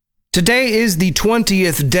Today is the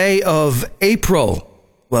 20th day of April.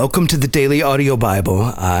 Welcome to the Daily Audio Bible.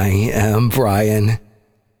 I am Brian.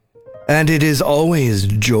 And it is always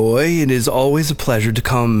joy, it is always a pleasure to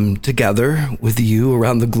come together with you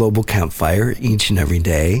around the global campfire each and every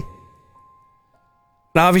day.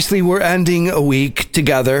 Now, obviously, we're ending a week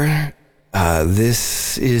together.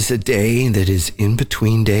 This is a day that is in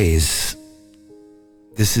between days.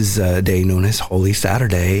 This is a day known as Holy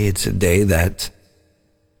Saturday. It's a day that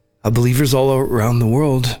believers all around the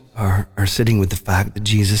world are sitting with the fact that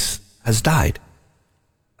Jesus has died.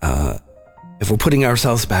 If we're putting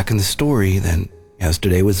ourselves back in the story, then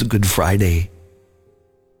yesterday was a Good Friday,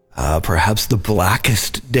 perhaps the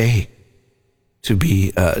blackest day to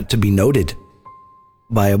be noted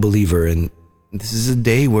by a believer. And this is a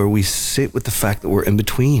day where we sit with the fact that we're in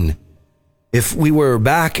between. If we were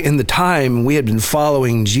back in the time we had been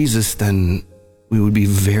following Jesus, then we would be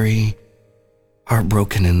very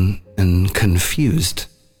heartbroken and confused.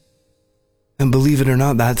 And believe it or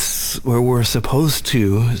not, that's where we're supposed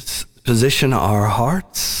to position our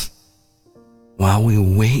hearts while we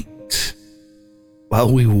wait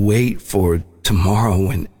for tomorrow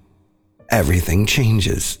when everything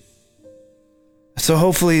changes. So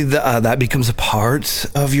hopefully that becomes a part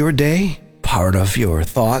of your day, part of your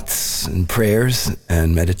thoughts and prayers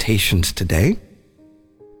and meditations today.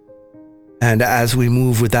 And as we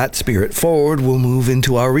move with that spirit forward, we'll move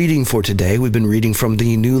into our reading for today. We've been reading from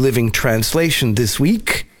the New Living Translation this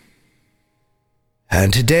week.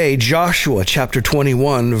 And today, Joshua chapter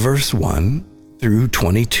 21, verse 1 through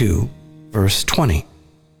 22, verse 20.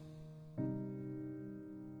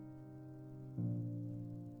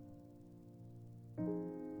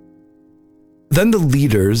 Then the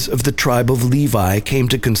leaders of the tribe of Levi came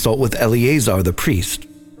to consult with Eleazar the priest,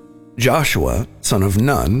 Joshua, son of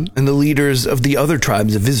Nun, and the leaders of the other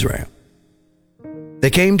tribes of Israel. They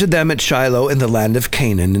came to them at Shiloh in the land of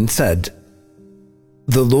Canaan and said,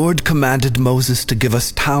 "The Lord commanded Moses to give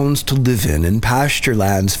us towns to live in and pasture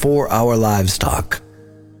lands for our livestock.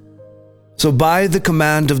 So by the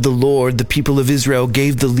command of the Lord, the people of Israel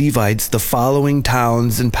gave the Levites the following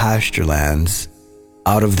towns and pasture lands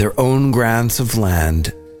out of their own grants of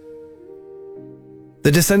land.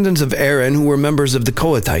 The descendants of Aaron, who were members of the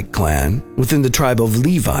Kohathite clan within the tribe of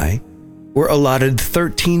Levi, were allotted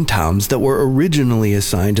 13 towns that were originally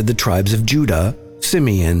assigned to the tribes of Judah,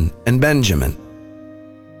 Simeon, and Benjamin.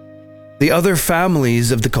 The other families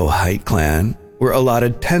of the Kohathite clan were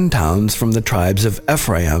allotted 10 towns from the tribes of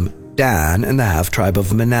Ephraim, Dan, and the half-tribe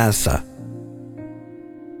of Manasseh.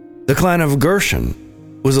 The clan of Gershon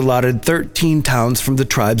was allotted 13 towns from the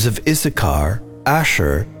tribes of Issachar,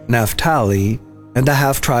 Asher, Naphtali, and the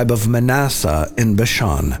half-tribe of Manasseh in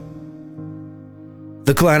Bashan.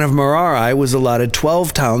 The clan of Merari was allotted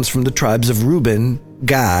 12 towns from the tribes of Reuben,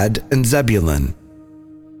 Gad, and Zebulun.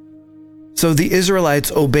 So the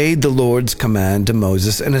Israelites obeyed the Lord's command to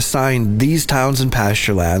Moses and assigned these towns and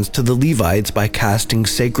pasture lands to the Levites by casting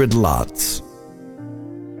sacred lots.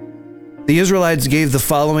 The Israelites gave the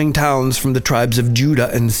following towns from the tribes of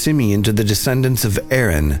Judah and Simeon to the descendants of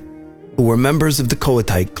Aaron, who were members of the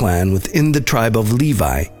Kohathite clan within the tribe of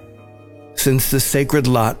Levi, since the sacred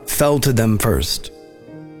lot fell to them first.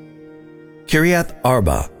 Kiriath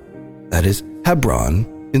Arba, that is Hebron,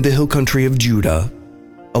 in the hill country of Judah,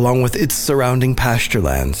 along with its surrounding pasture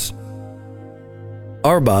lands.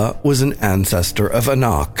 Arba was an ancestor of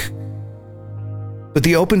Anak. But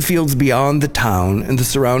the open fields beyond the town and the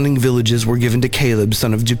surrounding villages were given to Caleb,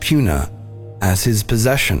 son of Jephunneh, as his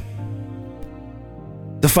possession.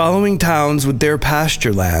 The following towns with their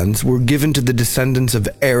pasture lands were given to the descendants of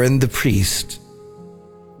Aaron the priest: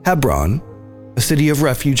 Hebron, a city of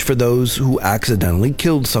refuge for those who accidentally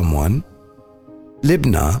killed someone;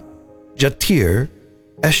 Libnah, Jatir,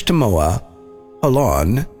 Eshtemoa,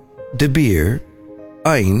 Holon, Debir,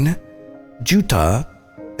 Ain, Juttah,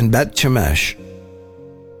 and Bet Shemesh.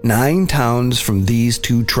 9 towns from these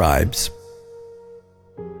 2 tribes.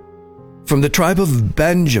 From the tribe of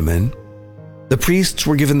Benjamin, the priests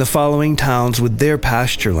were given the following towns with their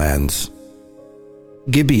pasture lands: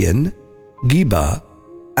 Gibeon, Geba,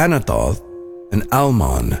 Anathoth, and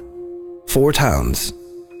Almon, 4 towns.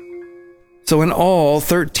 So in all,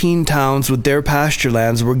 13 towns with their pasture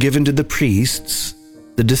lands were given to the priests,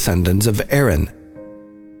 the descendants of Aaron.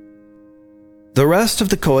 The rest of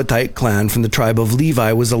the Kohathite clan from the tribe of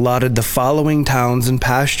Levi was allotted the following towns and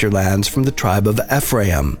pasture lands from the tribe of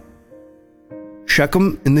Ephraim: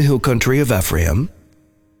 Shechem in the hill country of Ephraim,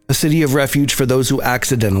 a city of refuge for those who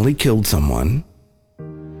accidentally killed someone;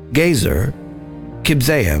 Gezer,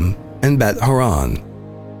 Kibzaim, and Beth Horon,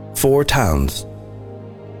 4 towns.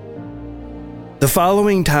 The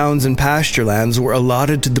following towns and pasture lands were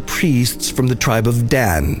allotted to the priests from the tribe of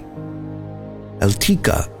Dan: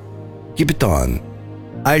 Eltika, Gibbeton,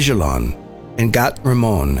 Aijalon, and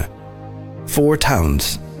Gat-Rimmon, 4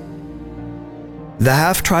 towns. The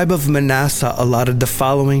half-tribe of Manasseh allotted the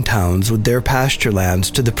following towns with their pasture lands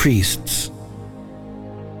to the priests: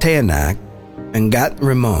 Taanach and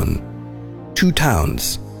Gat-Rimmon, 2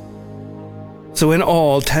 towns. So in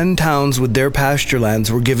all, 10 towns with their pasture lands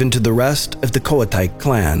were given to the rest of the Kohathite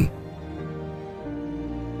clan.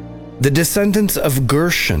 The descendants of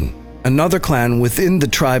Gershon, another clan within the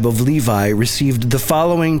tribe of Levi, received the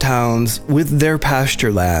following towns with their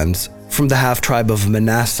pasture lands from the half-tribe of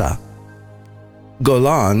Manasseh: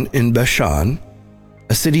 Golan in Bashan,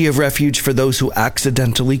 a city of refuge for those who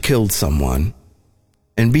accidentally killed someone,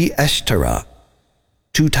 and Be-Eshtera,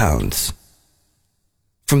 2 towns.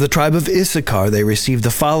 From the tribe of Issachar they received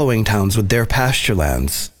the following towns with their pasture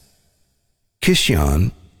lands: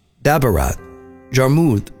 Kishion, Dabarat,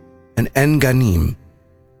 Jarmuth, and En-Ganim,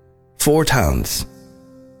 4 towns.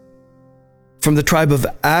 From the tribe of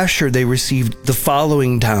Asher they received the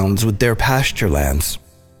following towns with their pasture lands: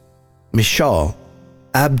 Mishal,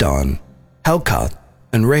 Abdon, Helkath,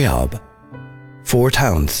 and Rehob, 4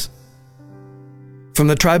 towns. From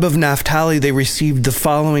the tribe of Naphtali they received the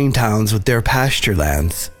following towns with their pasture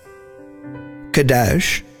lands: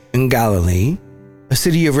 Kadesh in Galilee, a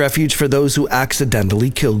city of refuge for those who accidentally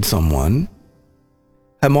killed someone;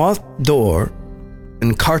 Hamoth Dor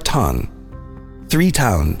and Kartan, 3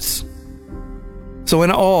 towns. So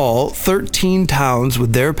in all, 13 towns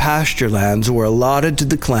with their pasture lands were allotted to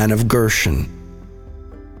the clan of Gershon.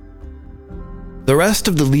 The rest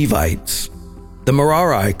of the Levites, the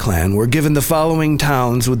Merari clan, were given the following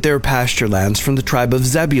towns with their pasture lands from the tribe of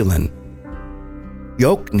Zebulun: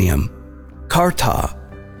 Yokneam, Karta,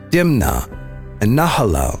 Dimnah, and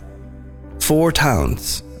Nahalal, 4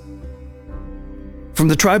 towns. From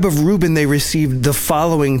the tribe of Reuben they received the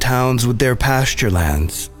following towns with their pasture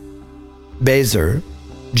lands: Bezer,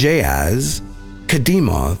 Jahaz,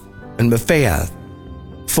 Kedemoth, and Mephaath,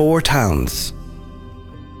 4 towns.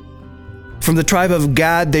 From the tribe of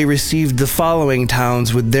Gad they received the following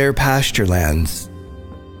towns with their pasture lands: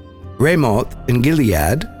 Ramoth in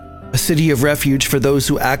Gilead, a city of refuge for those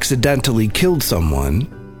who accidentally killed someone;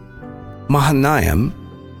 Mahanaim,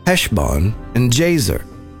 Heshbon, and Jazer,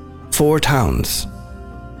 4 towns.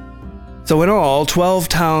 So in all, 12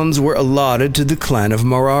 towns were allotted to the clan of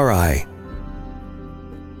Merari.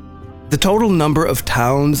 The total number of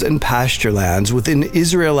towns and pasture lands within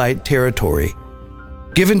Israelite territory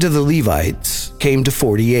given to the Levites came to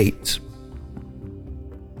 48.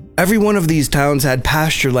 Every one of these towns had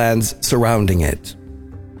pasture lands surrounding it.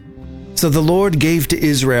 So the Lord gave to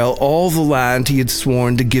Israel all the land he had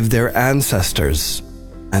sworn to give their ancestors,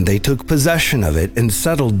 and they took possession of it and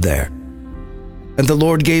settled there. And the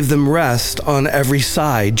Lord gave them rest on every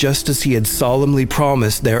side, just as he had solemnly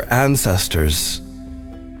promised their ancestors.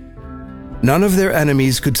 None of their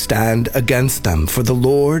enemies could stand against them, for the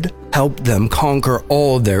Lord helped them conquer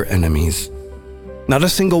all their enemies. Not a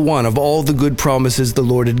single one of all the good promises the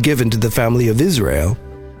Lord had given to the family of Israel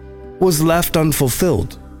was left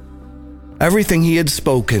unfulfilled. Everything he had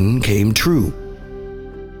spoken came true.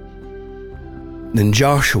 Then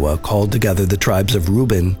Joshua called together the tribes of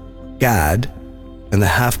Reuben, Gad, and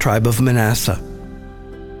the half-tribe of Manasseh.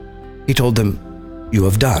 He told them, "You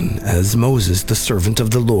have done as Moses, the servant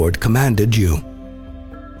of the Lord, commanded you,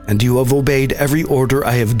 and you have obeyed every order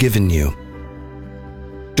I have given you.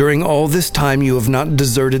 During all this time you have not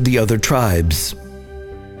deserted the other tribes.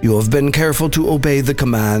 You have been careful to obey the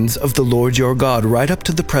commands of the Lord your God right up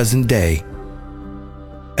to the present day.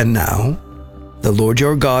 And now, the Lord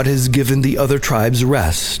your God has given the other tribes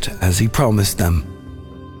rest, as he promised them.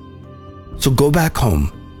 So go back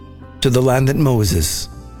home to the land that Moses,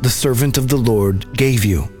 the servant of the Lord, gave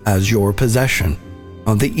you as your possession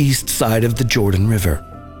on the east side of the Jordan River.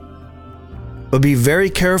 But be very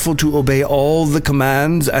careful to obey all the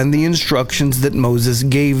commands and the instructions that Moses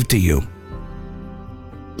gave to you.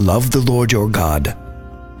 Love the Lord your God.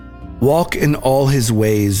 Walk in all his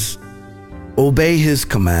ways. Obey his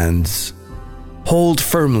commands. Hold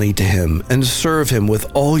firmly to him and serve him with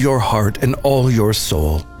all your heart and all your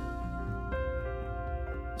soul."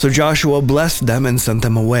 So Joshua blessed them and sent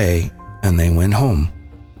them away, and they went home.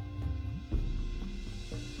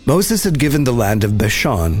 Moses had given the land of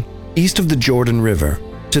Bashan, east of the Jordan River,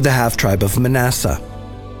 to the half-tribe of Manasseh.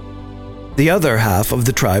 The other half of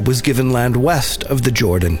the tribe was given land west of the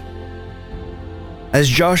Jordan.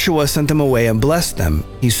 As Joshua sent them away and blessed them,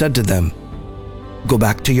 he said to them, "Go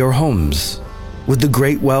back to your homes, with the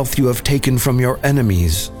great wealth you have taken from your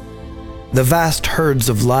enemies, the vast herds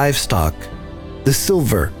of livestock, the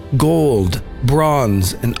silver, gold,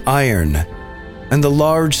 bronze, and iron, and the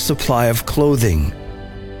large supply of clothing.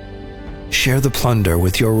 Share the plunder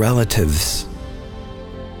with your relatives."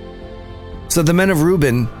 So the men of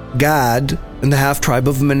Reuben, Gad, and the half-tribe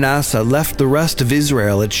of Manasseh left the rest of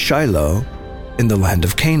Israel at Shiloh in the land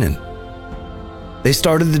of Canaan. They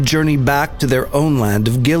started the journey back to their own land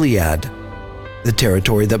of Gilead, the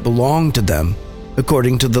territory that belonged to them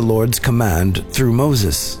according to the Lord's command through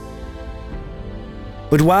Moses.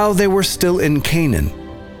 But while they were still in Canaan,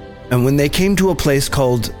 and when they came to a place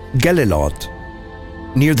called Gelilot,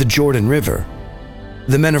 near the Jordan River,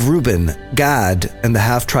 the men of Reuben, Gad, and the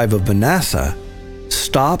half-tribe of Manasseh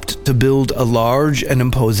stopped to build a large and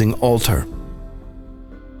imposing altar.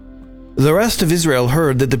 The rest of Israel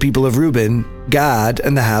heard that the people of Reuben, Gad,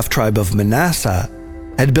 and the half-tribe of Manasseh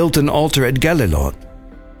had built an altar at Gelilot,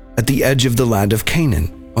 at the edge of the land of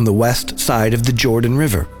Canaan, on the west side of the Jordan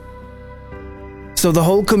River. So the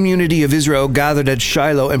whole community of Israel gathered at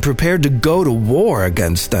Shiloh and prepared to go to war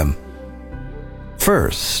against them.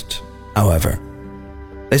 First, however,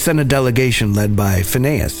 they sent a delegation led by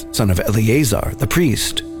Phinehas, son of Eleazar, the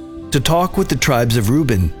priest, to talk with the tribes of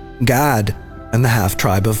Reuben, Gad, and the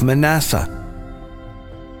half-tribe of Manasseh.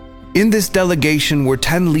 In this delegation were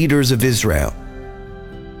 10 leaders of Israel,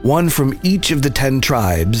 one from each of the 10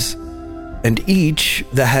 tribes, and each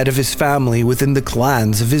the head of his family within the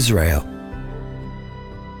clans of Israel.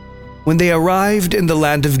 When they arrived in the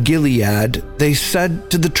land of Gilead, they said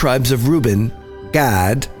to the tribes of Reuben,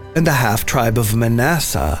 Gad, and the half-tribe of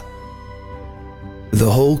Manasseh,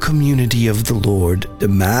 "The whole community of the Lord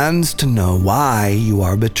demands to know why you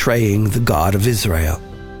are betraying the God of Israel.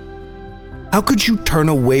 How could you turn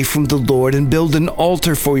away from the Lord and build an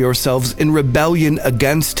altar for yourselves in rebellion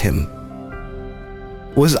against him?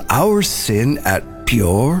 Was our sin at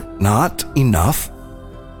Peor not enough?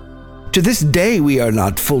 To this day we are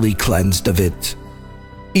not fully cleansed of it,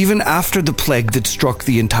 even after the plague that struck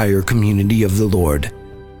the entire community of the Lord.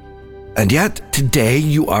 And yet today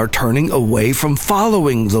you are turning away from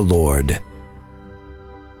following the Lord.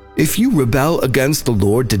 If you rebel against the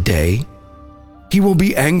Lord today, he will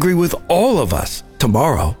be angry with all of us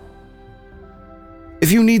tomorrow.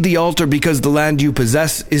 If you need the altar because the land you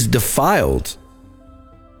possess is defiled,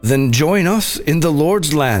 then join us in the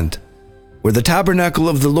Lord's land, where the tabernacle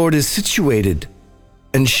of the Lord is situated,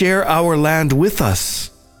 and share our land with us.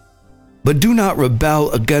 But do not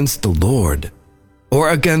rebel against the Lord or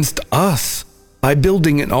against us by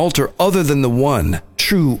building an altar other than the one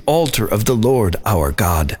true altar of the Lord our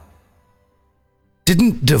God."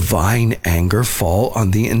 Didn't divine anger fall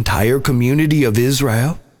on the entire community of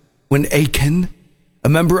Israel when Achan, a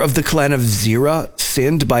member of the clan of Zerah,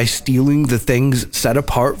 sinned by stealing the things set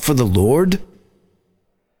apart for the Lord?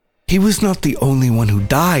 He was not the only one who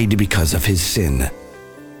died because of his sin.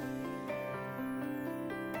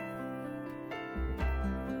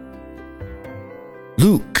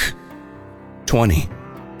 Luke 20,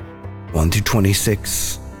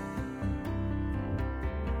 1-26.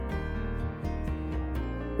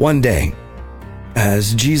 One day,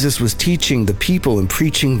 as Jesus was teaching the people and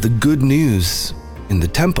preaching the good news in the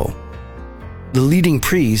temple, the leading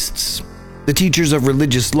priests, the teachers of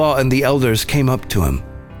religious law, and the elders came up to him.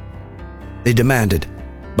 They demanded,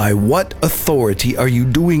 "By what authority are you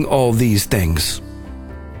doing all these things?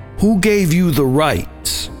 Who gave you the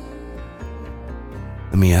right?"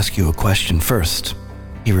 "Let me ask you a question first,"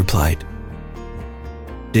 he replied.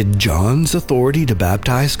 "Did John's authority to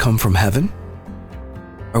baptize come from heaven?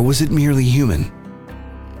 Or was it merely human?"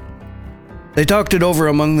 They talked it over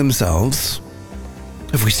among themselves.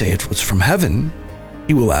 If we say it was from heaven,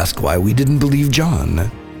 he will ask why we didn't believe John.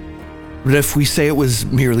 But if we say it was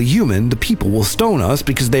merely human, the people will stone us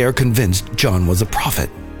because they are convinced John was a prophet.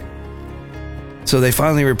 So they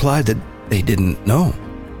finally replied that they didn't know.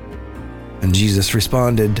 And Jesus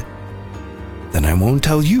responded, "Then I won't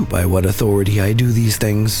tell you by what authority I do these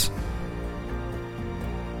things."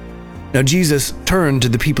 Now Jesus turned to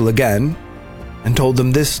the people again and told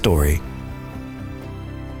them this story.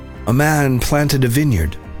 A man planted a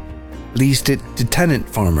vineyard, leased it to tenant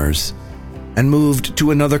farmers, and moved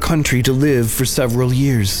to another country to live for several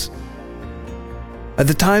years. At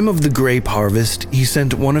the time of the grape harvest, he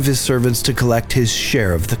sent one of his servants to collect his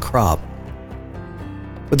share of the crop.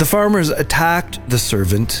 But the farmers attacked the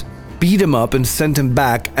servant, beat him up, and sent him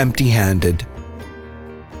back empty-handed.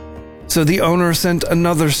 So the owner sent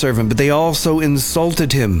another servant, but they also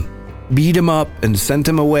insulted him, beat him up, and sent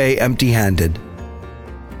him away empty-handed.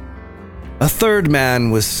 A third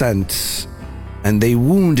man was sent, and they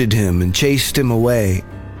wounded him and chased him away.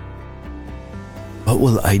 "What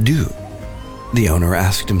will I do?" The owner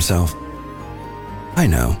asked himself, I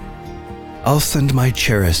know. I'll send my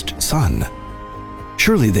cherished son.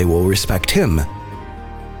 Surely they will respect him.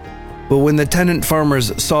 But when the tenant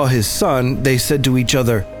farmers saw his son, they said to each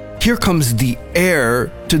other, Here comes the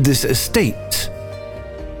heir to this estate.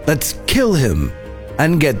 Let's kill him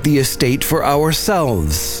and get the estate for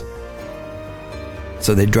ourselves.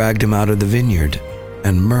 So they dragged him out of the vineyard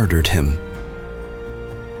and murdered him.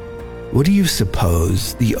 What do you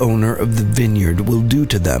suppose the owner of the vineyard will do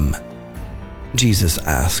to them? Jesus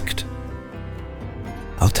asked.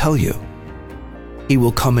 I'll tell you. He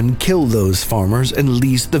will come and kill those farmers and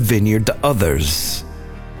lease the vineyard to others.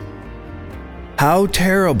 How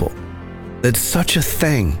terrible that such a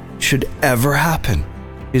thing should ever happen,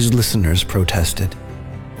 his listeners protested.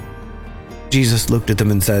 Jesus looked at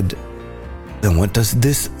them and said, Then what does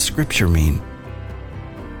this scripture mean?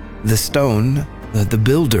 The stone that the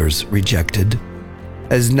builders rejected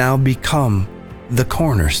has now become the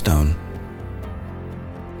cornerstone.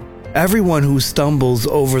 Everyone who stumbles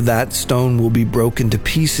over that stone will be broken to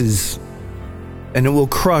pieces, and it will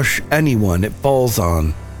crush anyone it falls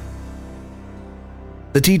on.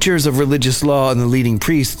 The teachers of religious law and the leading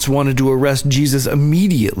priests wanted to arrest Jesus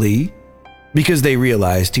immediately because they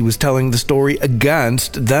realized he was telling the story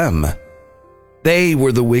against them. They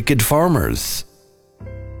were the wicked farmers,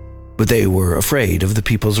 but they were afraid of the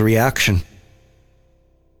people's reaction.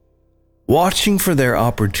 Watching for their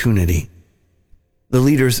opportunity, the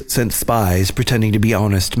leaders sent spies pretending to be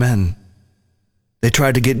honest men. They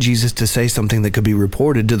tried to get Jesus to say something that could be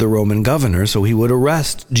reported to the Roman governor so he would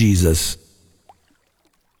arrest Jesus.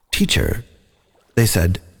 Teacher, they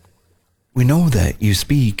said, we know that you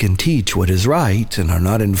speak and teach what is right and are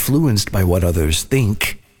not influenced by what others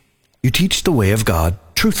think. You teach the way of God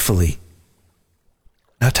truthfully.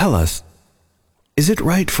 Now tell us, is it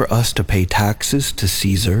right for us to pay taxes to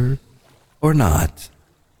Caesar or not?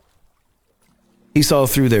 He saw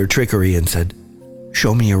through their trickery and said,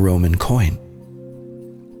 Show me a Roman coin.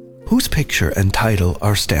 Whose picture and title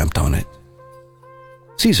are stamped on it?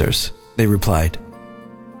 Caesar's, they replied.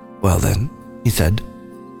 Well then, he said,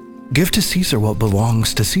 give to Caesar what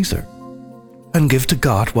belongs to Caesar, and give to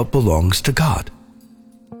God what belongs to God.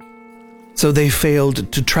 So they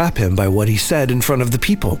failed to trap him by what he said in front of the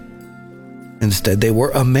people. Instead, they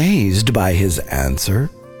were amazed by his answer,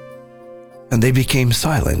 and they became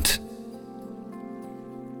silent.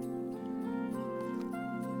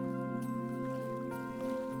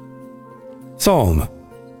 Psalm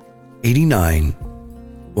 89,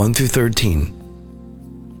 1-13.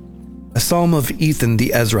 A psalm of Ethan the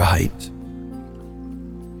Ezrahite.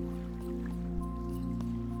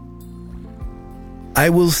 I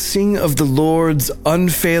will sing of the Lord's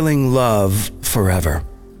unfailing love forever.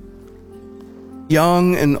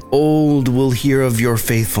 Young and old will hear of your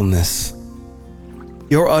faithfulness.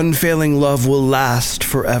 Your unfailing love will last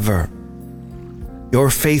forever. Your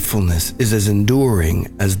faithfulness is as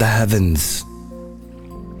enduring as the heavens.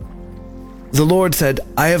 The Lord said,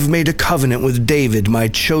 I have made a covenant with David, my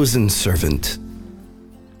chosen servant.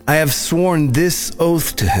 I have sworn this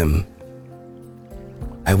oath to him.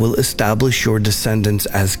 I will establish your descendants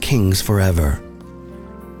as kings forever.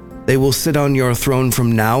 They will sit on your throne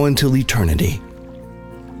from now until eternity.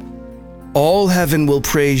 All heaven will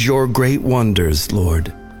praise your great wonders,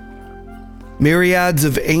 Lord. Myriads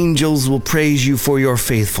of angels will praise you for your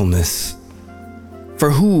faithfulness. For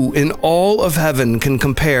who in all of heaven can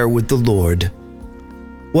compare with the Lord?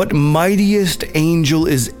 What mightiest angel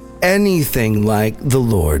is anything like the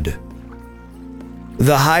Lord?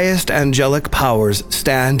 The highest angelic powers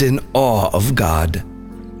stand in awe of God.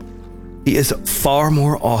 He is far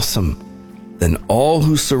more awesome than all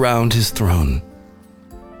who surround his throne.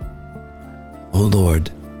 O Lord,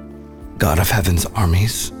 God of heaven's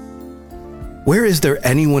armies, where is there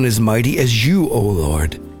anyone as mighty as you, O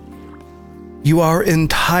Lord? You are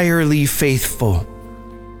entirely faithful.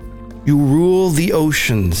 You rule the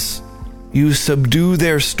oceans. You subdue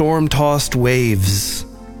their storm-tossed waves.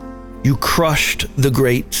 You crushed the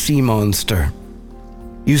great sea monster.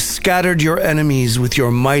 You scattered your enemies with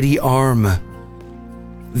your mighty arm.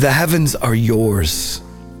 The heavens are yours,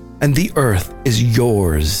 and the earth is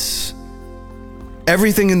yours.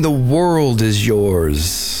 Everything in the world is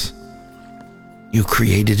yours. You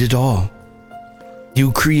created it all.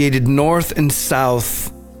 You created north and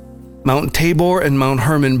south. Mount Tabor and Mount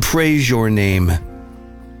Hermon praise your name.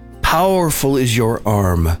 Powerful is your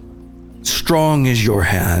arm. Strong is your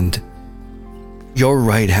hand. Your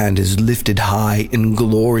right hand is lifted high in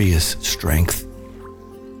glorious strength.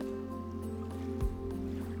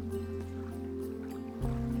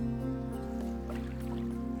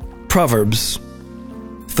 Proverbs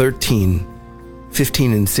 13,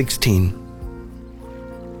 15 and 16.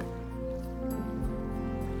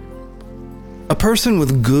 A person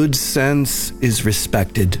with good sense is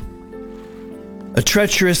respected. A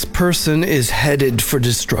treacherous person is headed for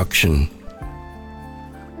destruction.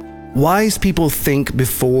 Wise people think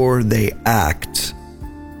before they act.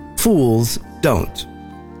 Fools don't,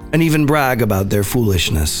 and even brag about their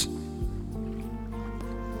foolishness.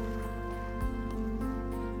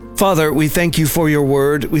 Father, we thank you for your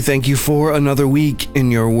word. We thank you for another week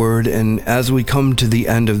in your word. And as we come to the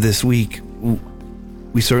end of this week,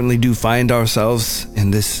 we certainly do find ourselves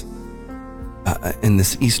in this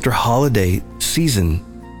Easter holiday season.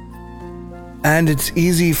 And it's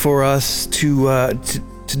easy for us to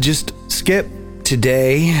just skip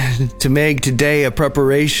today, to make today a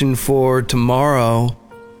preparation for tomorrow,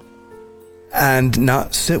 and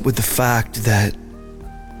not sit with the fact that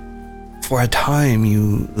for a time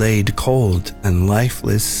you laid cold and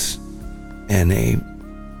lifeless in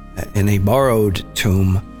a borrowed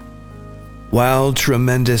tomb, while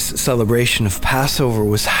tremendous celebration of Passover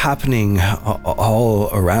was happening all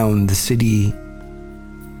around the city.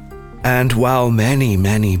 And while many,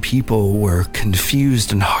 many people were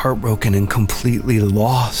confused and heartbroken and completely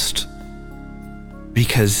lost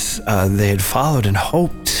because they had followed and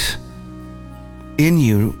hoped in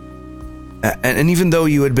you, and even though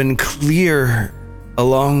you had been clear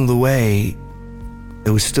along the way,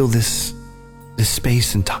 there was still this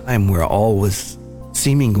space and time where all was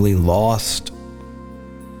seemingly lost.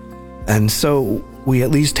 And so we at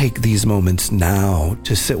least take these moments now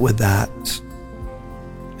to sit with that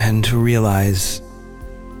and to realize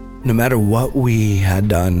no matter what we had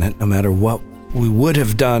done, no matter what we would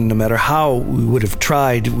have done, no matter how we would have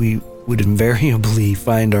tried, we would invariably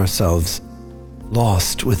find ourselves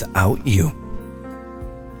lost without you.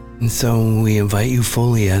 And so we invite you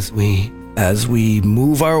fully as we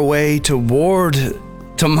move our way toward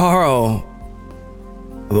tomorrow.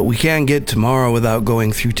 But we can't get tomorrow without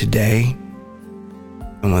going through today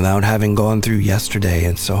and without having gone through yesterday.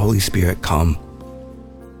 And so, Holy Spirit, come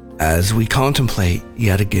as we contemplate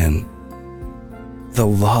yet again the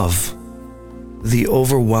love, the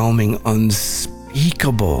overwhelming,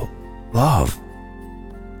 unspeakable love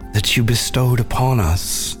that you bestowed upon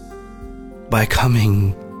us by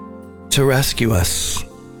coming to rescue us.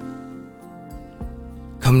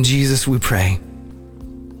 Come, Jesus, we pray.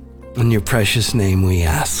 In your precious name we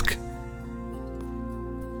ask.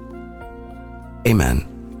 Amen.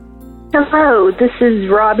 Hello, this is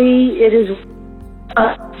Robbie.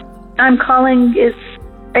 I'm calling, it's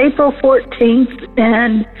April 14th,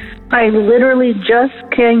 and I literally just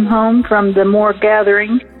came home from the Moore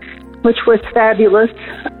gathering, which was fabulous.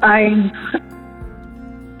 I'm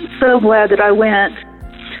so glad that I went.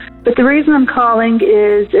 But the reason I'm calling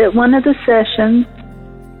is at one of the sessions,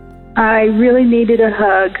 I really needed a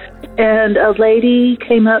hug, and a lady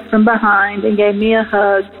came up from behind and gave me a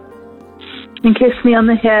hug and kissed me on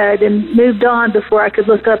the head and moved on before I could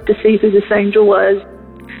look up to see who this angel was.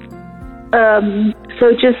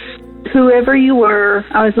 So just whoever you were,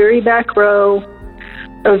 I was very back row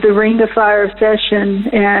of the Ring of Fire session,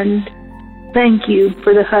 and thank you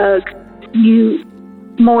for the hug. You,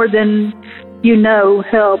 more than you know,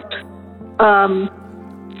 helped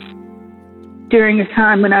during a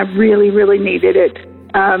time when I really, really needed it.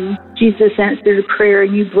 Jesus answered a prayer,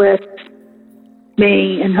 and you blessed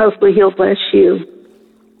me, and hopefully he'll bless you.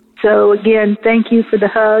 So again, thank you for the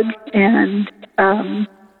hug, and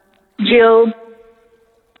Jill,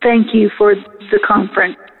 thank you for the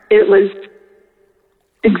conference. It was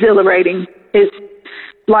exhilarating. It's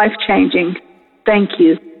life-changing. Thank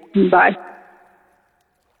you. Bye.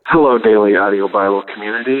 Hello, Daily Audio Bible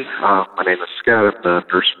community. My name is Scott. I'm the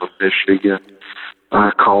nurse from Michigan.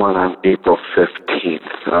 Calling on April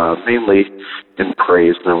 15th, mainly in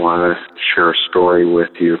praise, and I want to share a story with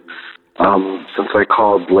you. Since I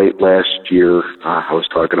called late last year, I was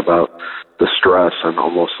talking about the stress and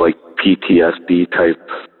almost like PTSD type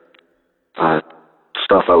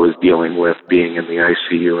stuff I was dealing with, being in the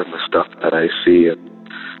ICU and the stuff that I see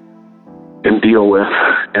and deal with.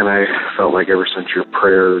 And I felt like ever since your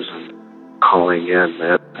prayers and calling in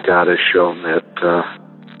that God has shown that,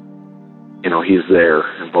 He's there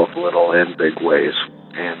in both little and big ways.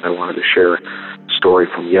 And I wanted to share a story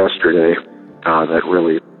from yesterday that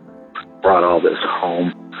really brought all this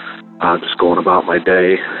home. Just going about my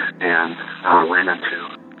day, and I ran into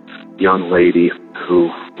a young lady who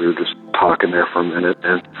we were just talking there for a minute,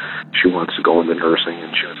 and she wants to go into nursing,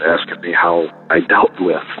 and she was asking me how I dealt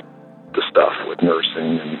with the stuff with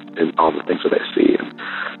nursing and all the things that I see. And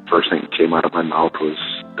first thing that came out of my mouth was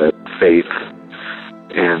that faith,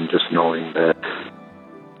 and just knowing that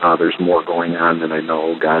there's more going on than I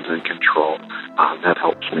know. God's in control. That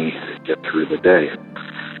helps me get through the day.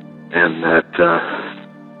 And that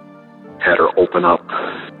had her open up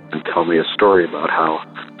and tell me a story about how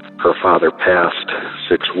her father passed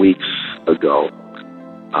 6 weeks ago,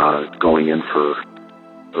 going in for,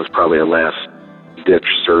 it was probably a last-ditch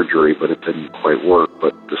surgery, but it didn't quite work.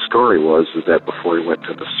 But the story was that before he went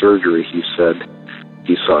to the surgery, he said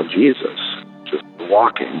he saw Jesus just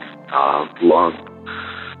walking,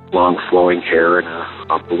 long flowing hair and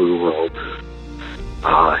a blue robe.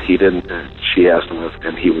 She asked him if,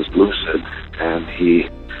 and he was lucid, and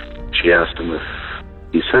she asked him if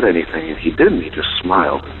he said anything, and he didn't. He just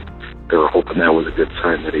smiled. They were hoping that was a good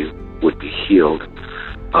sign that he would be healed.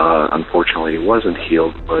 Unfortunately, he wasn't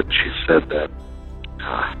healed, but she said that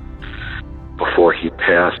before he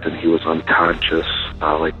passed and he was unconscious,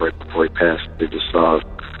 like right before he passed, they just saw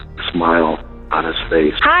a smile on his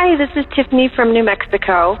face. Hi, this is Tiffany from New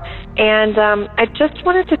Mexico, and I just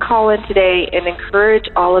wanted to call in today and encourage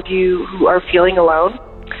all of you who are feeling alone.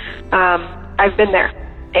 I've been there,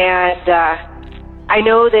 and I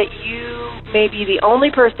know that you may be the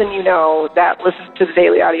only person you know that listens to the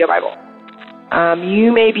Daily Audio Bible.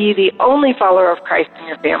 You may be the only follower of Christ in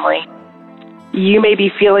your family. You may be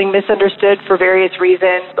feeling misunderstood for various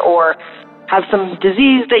reasons, or have some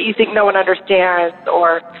disease that you think no one understands,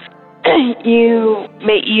 or you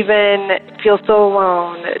may even feel so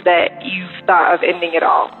alone that you've thought of ending it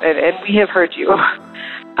all, and we have heard you.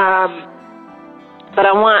 But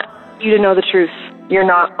I want you to know the truth. You're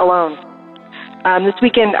not alone. This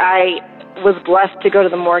weekend I was blessed to go to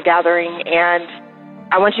the Moore gathering, and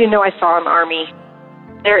I want you to know I saw an army.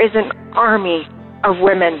 There is an army of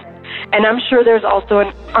women, and I'm sure there's also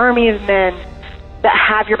an army of men that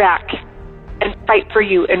have your back and fight for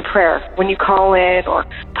you in prayer when you call in or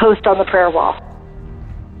post on the prayer wall.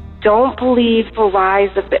 Don't believe the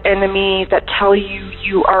lies of the enemy that tell you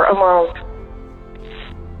you are alone.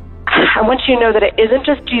 I want you to know that it isn't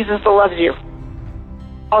just Jesus that loves you,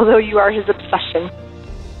 although you are his obsession.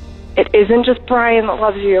 It isn't just Brian that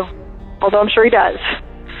loves you, although I'm sure he does.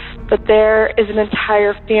 But there is an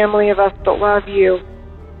entire family of us that love you.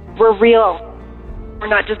 We're real. We're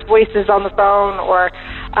not just voices on the phone or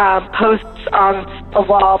posts on a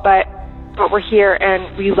wall, but we're here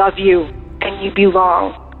and we love you and you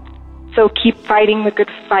belong. So keep fighting the good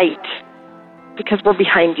fight because we're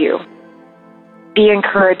behind you. Be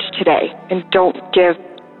encouraged today and don't give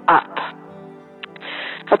up.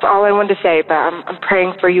 That's all I wanted to say, but I'm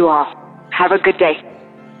praying for you all. Have a good day.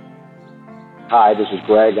 Hi, this is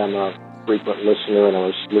Greg. I'm a frequent listener, and I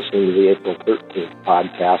was listening to the April 13th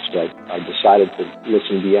podcast. I decided to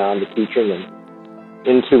listen beyond the teaching and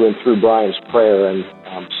into and through Brian's prayer, and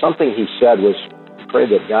something he said was to pray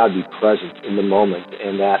that God be present in the moment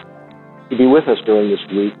and that he'd be with us during this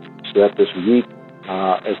week so that this week,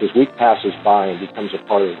 as this week passes by and becomes a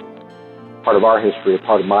part of our history, a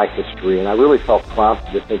part of my history, and I really felt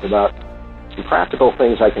prompted to think about some practical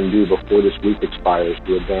things I can do before this week expires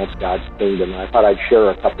to advance God's kingdom. And I thought I'd share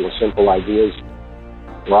a couple of simple ideas.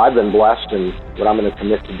 Well, I've been blessed in what I'm going to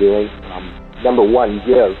commit to doing. Number one,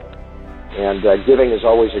 give. And giving is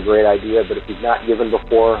always a great idea, but if you've not given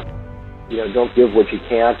before, don't give what you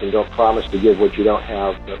can't and don't promise to give what you don't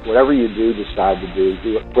have. But whatever you do, decide to do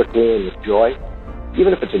it quickly and with joy.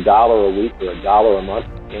 Even if it's $1 a week or $1 a month,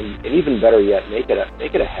 and even better yet, make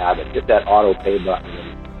it a habit. Hit that auto pay button,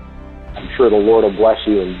 and I'm sure the Lord will bless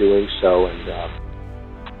you in doing so. And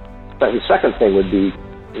the second thing would be,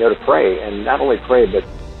 to pray, and not only pray, but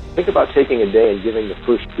think about taking a day and giving the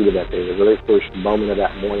first fruit of that day, the very first moment of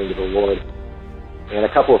that morning to the Lord. And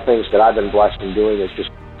a couple of things that I've been blessed in doing is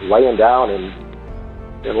just laying down and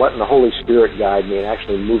letting the Holy Spirit guide me and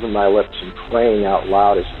actually moving my lips and praying out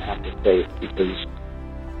loud as an act of faith, because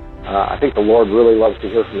I think the Lord really loves to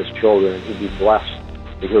hear from his children, and he'd be blessed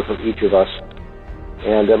to hear from each of us.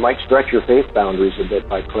 And it might stretch your faith boundaries a bit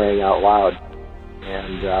by praying out loud.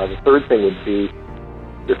 And the third thing would be,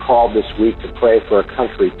 you're called this week to pray for a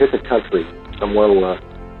country. Pick a country, somewhere where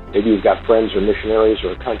maybe you've got friends or missionaries,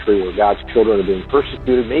 or a country where God's children are being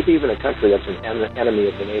persecuted, maybe even a country that's an enemy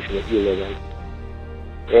of the nation that you live in.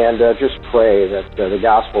 And just pray that the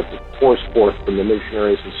gospel pours forth from the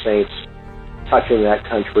missionaries and saints touching that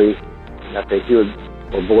country, and that they hear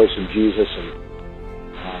the voice of Jesus and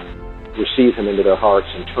receive him into their hearts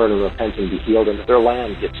and turn and repent and be healed, and that their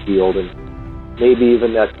land gets healed, and maybe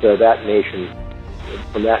even that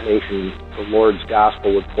from that nation, the Lord's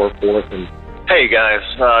gospel would pour forth. And hey guys,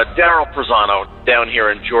 Daryl Prezano down here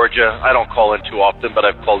in Georgia. I don't call in too often, but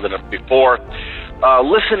I've called in before.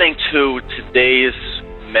 Listening to today's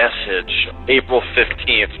message, April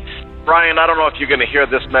 15th, Brian, I don't know if you're going to hear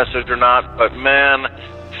this message or not, but man,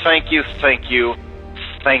 thank you,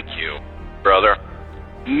 brother.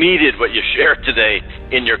 Needed what you shared today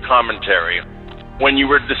in your commentary. When you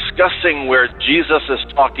were discussing where Jesus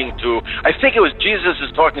is talking to, I think it was Jesus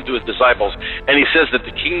is talking to his disciples, and he says that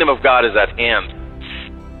the kingdom of God is at hand.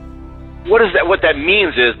 What is that? What that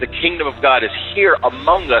means is the kingdom of God is here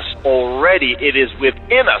among us already. It is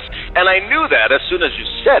within us. And I knew that as soon as you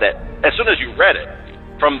said it, as soon as you read it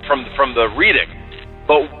from the reading.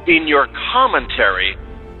 But in your commentary,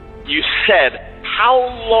 you said, how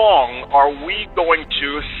long are we going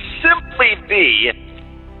to simply be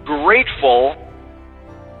grateful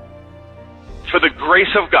for the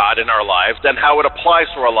grace of God in our lives and how it applies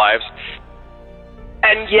to our lives,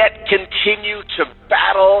 and yet continue to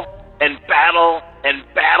battle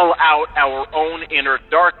out our own inner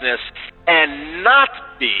darkness and not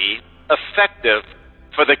be effective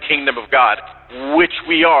for the kingdom of God, which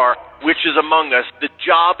we are, which is among us. The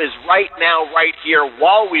job is right now, right here,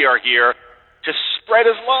 while we are here, to spread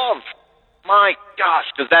his love. My gosh,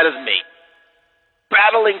 because that is me.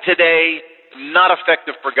 Battling today, not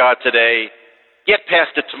effective for God today, get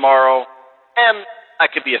past it tomorrow, and I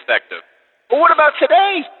could be effective. But what about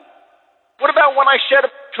today? What about when I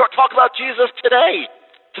talk about Jesus today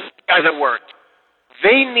to the guys at work?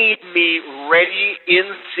 They need me ready in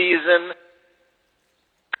season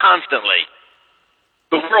constantly.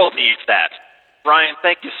 The world needs that. Brian,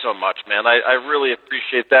 thank you so much, man. I really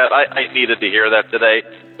appreciate that. I needed to hear that today.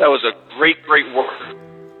 That was a great word.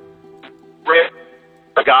 Read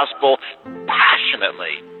the gospel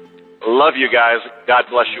passionately. Love you guys. God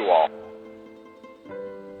bless you all.